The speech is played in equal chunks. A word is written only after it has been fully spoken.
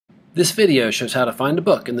This video shows how to find a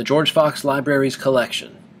book in the George Fox Library's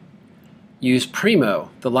collection. Use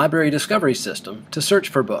Primo, the library discovery system, to search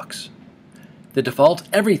for books. The default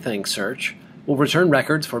Everything search will return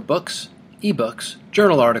records for books, ebooks,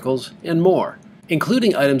 journal articles, and more,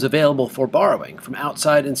 including items available for borrowing from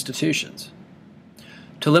outside institutions.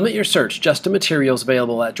 To limit your search just to materials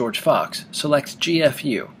available at George Fox, select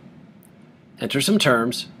GFU. Enter some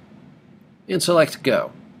terms, and select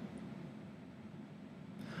Go.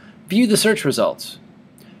 View the search results.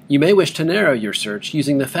 You may wish to narrow your search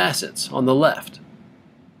using the facets on the left.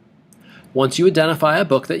 Once you identify a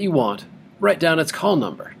book that you want, write down its call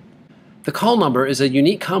number. The call number is a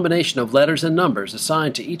unique combination of letters and numbers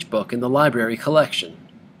assigned to each book in the library collection.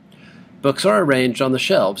 Books are arranged on the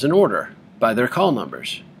shelves in order by their call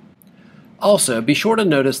numbers. Also, be sure to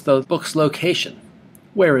notice the book's location,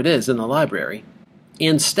 where it is in the library,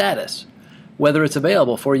 and status, whether it's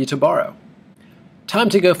available for you to borrow. Time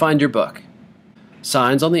to go find your book.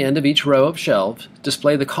 Signs on the end of each row of shelves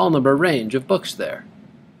display the call number range of books there.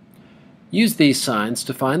 Use these signs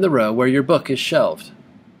to find the row where your book is shelved.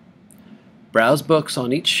 Browse books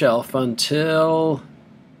on each shelf until...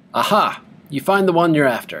 Aha! You find the one you're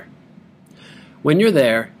after. When you're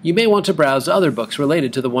there, you may want to browse other books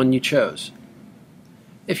related to the one you chose.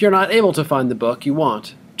 If you're not able to find the book you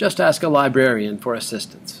want, just ask a librarian for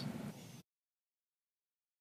assistance.